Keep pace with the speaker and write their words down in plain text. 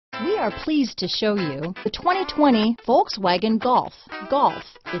We are pleased to show you the 2020 Volkswagen Golf. Golf,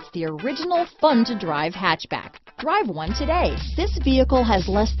 it's the original fun-to-drive hatchback. Drive one today. This vehicle has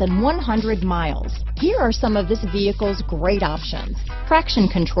less than 100 miles. Here are some of this vehicle's great options: traction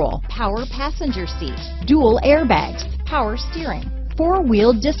control, power passenger seat, dual airbags, power steering,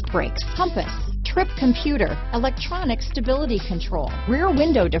 four-wheel disc brakes, compass, trip computer, electronic stability control, rear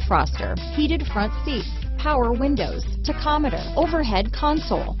window defroster, heated front seats, power windows, tachometer, overhead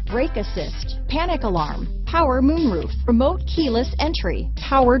console, brake assist, panic alarm, power moonroof, remote keyless entry,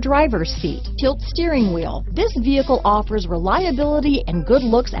 power driver's seat, tilt steering wheel. This vehicle offers reliability and good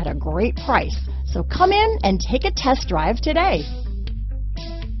looks at a great price. So come in and take a test drive today.